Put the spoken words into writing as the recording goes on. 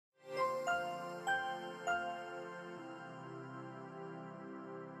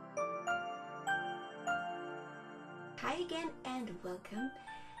again and welcome.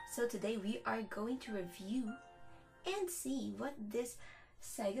 So today we are going to review and see what this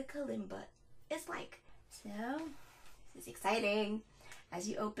Sega Kalimba is like. So this is exciting. As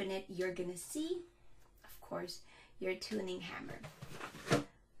you open it, you're gonna see, of course, your tuning hammer.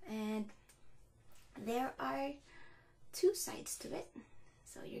 And there are two sides to it.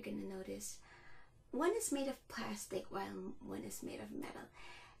 So you're gonna notice one is made of plastic while one is made of metal.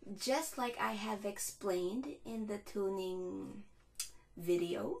 Just like I have explained in the tuning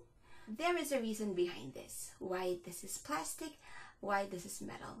video, there is a reason behind this. Why this is plastic, why this is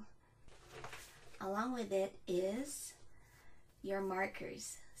metal. Along with it is your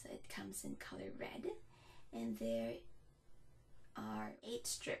markers. So it comes in color red. And there are 8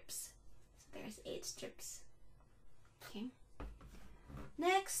 strips. So there's 8 strips. Okay.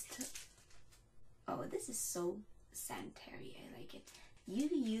 Next. Oh, this is so sanitary. I like it. You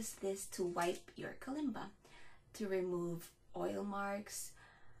use this to wipe your kalimba to remove oil marks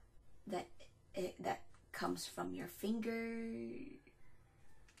that comes from your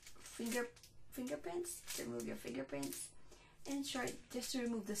fingerprints, to remove your fingerprints. In short, just to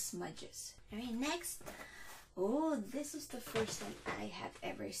remove the smudges. Alright, next. Oh, this is the first time I have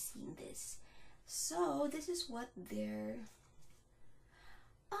ever seen this. So this is what their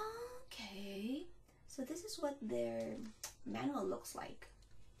okay. So this is what their manual looks like.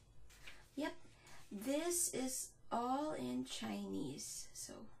 Yep, this is all in Chinese.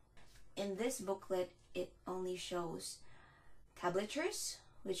 So in this booklet, it only shows tablatures,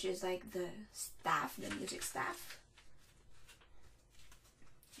 which is like the staff, the music staff.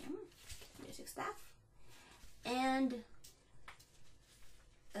 Yeah, music staff. And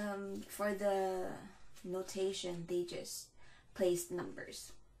for the notation, they just placed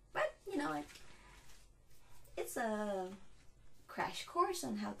numbers. But you know what? It's a crash course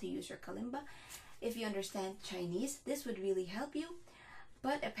on how to use your kalimba. If you understand Chinese, this would really help you.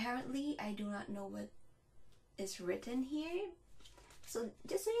 But apparently, I do not know what is written here. So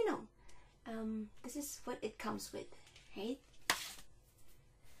just so you know, this is what it comes with, right?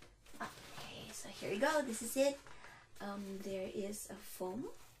 Okay, so here we go. This is it. There is a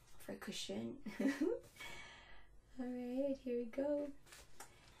foam for cushion. Alright, here we go.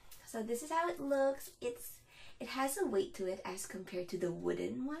 So this is how it looks. It has a weight to it as compared to the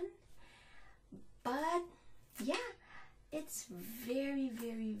wooden one. But yeah, it's very,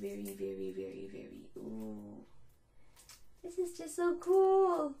 very, very, very, very, very, ooh. This is just so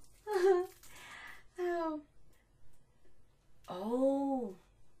cool. Oh. Oh,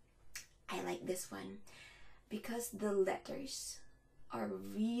 I like this one because the letters are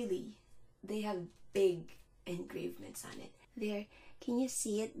really, they have big engravements on it. There, can you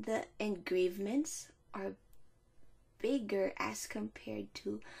see it? The engravements are bigger as compared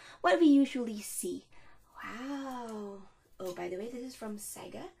to what we usually see. Wow. Oh, by the way, this is from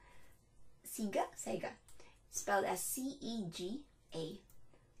Sega. Sega. Spelled as C-E-G-A.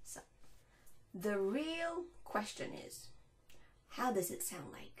 So, the real question is, how does it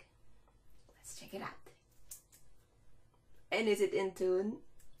sound like? Let's check it out. And is it in tune?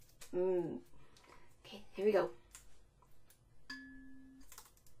 Okay, here we go.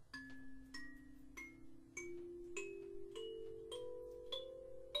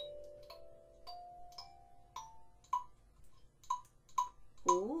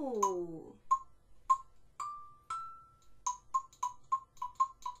 Ooh.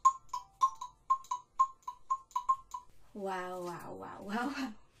 Wow, wow, wow, wow,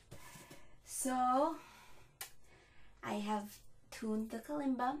 wow. So, I have tuned the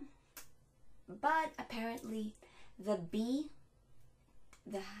kalimba, but apparently the B,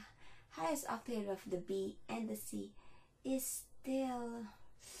 the highest octave of the B and the C is still,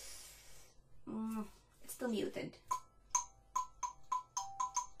 it's still muted.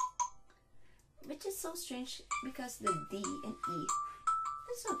 Which is so strange because the D and E,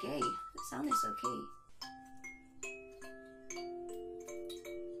 it's okay. The sound is okay.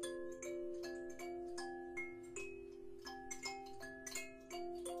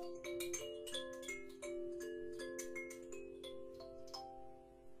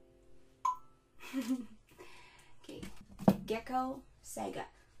 Okay, Gecko, Sega,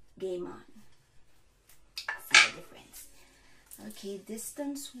 game on. See the difference. Okay,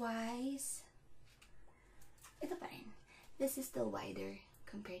 distance-wise, ito pa rin. This is still wider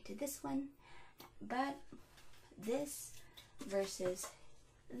compared to this one, but this versus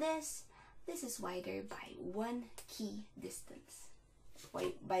this is wider by 1 key distance,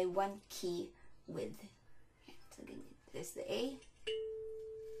 by 1 key width. Okay, so this is the A.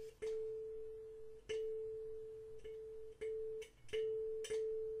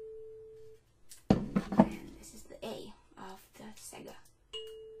 And this is the A. Sega.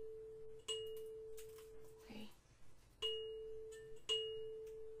 Okay.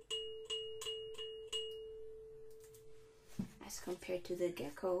 As compared to the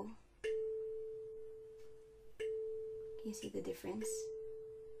gecko, can you see the difference?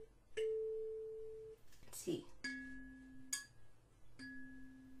 Let's see.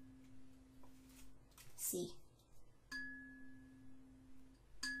 See.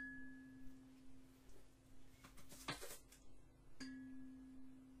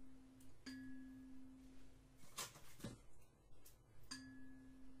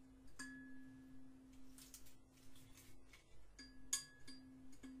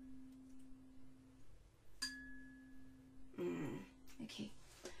 Okay,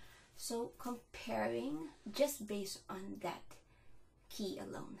 so comparing just based on that key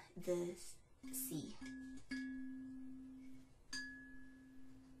alone, the C,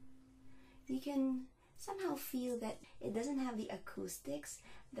 you can somehow feel that it doesn't have the acoustics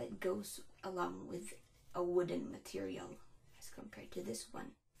that goes along with a wooden material as compared to this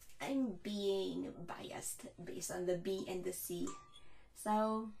one. I'm being biased based on the B and the C,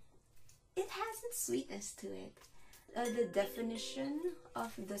 so it has its sweetness to it. The definition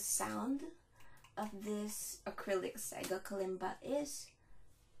of the sound of this acrylic Sega kalimba is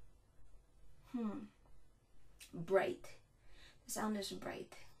bright. The sound is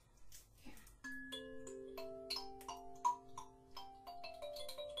bright.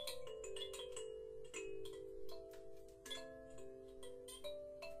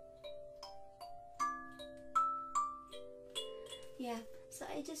 Yeah, so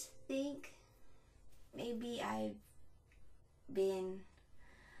I just think maybe I've been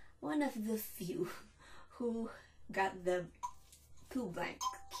one of the few who got the 2 blank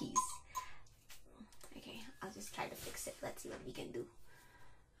keys. Okay, I'll just try to fix it. Let's see what we can do.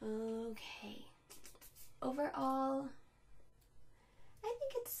 Okay, overall I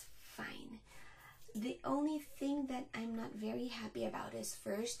think it's fine. The only thing that I'm not very happy about is,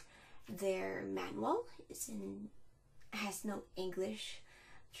 first, their manual has no English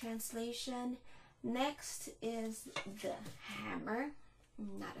translation. Next is the hammer.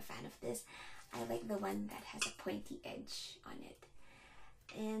 I'm not a fan of this. I like the one that has a pointy edge on it.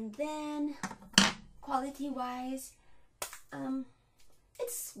 And then quality wise,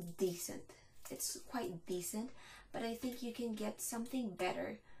 it's decent. It's quite decent, but I think you can get something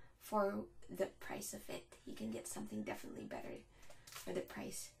better for the price of it. You can get something definitely better for the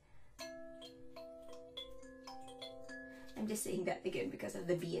price. I'm just saying that again because of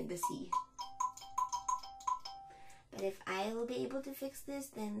the B and the C. But if I will be able to fix this,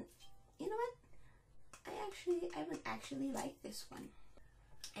 then you know what? I would actually like this one.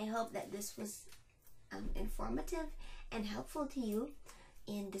 I hope that this was informative and helpful to you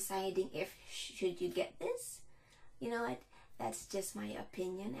in deciding if should you get this. You know what? That's just my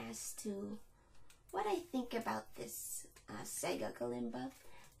opinion as to what I think about this Sega kalimba.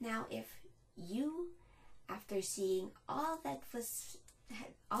 Now, if you, after seeing all that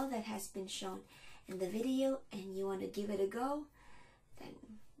has been shown in the video and you want to give it a go, then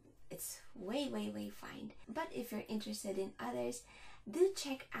it's way fine. But if you're interested in others, do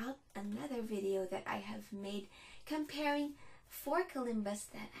check out another video that I have made comparing 4 kalimbas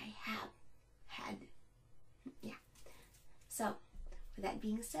that I have had. Yeah. So with that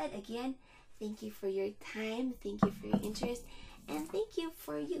being said, again, thank you for your time, thank you for your interest, and thank you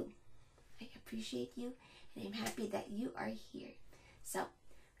for you. I appreciate you, and I'm happy that you are here. So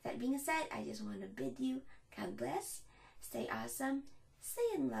with that being said, I just want to bid you God bless, stay awesome, stay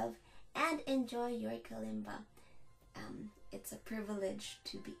in love, and enjoy your kalimba. It's a privilege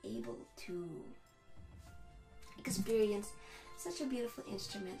to be able to experience such a beautiful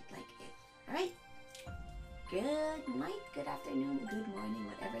instrument like it. Alright? Good night, good afternoon, good morning,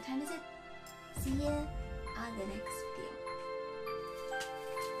 whatever time is it. See ya on the next video.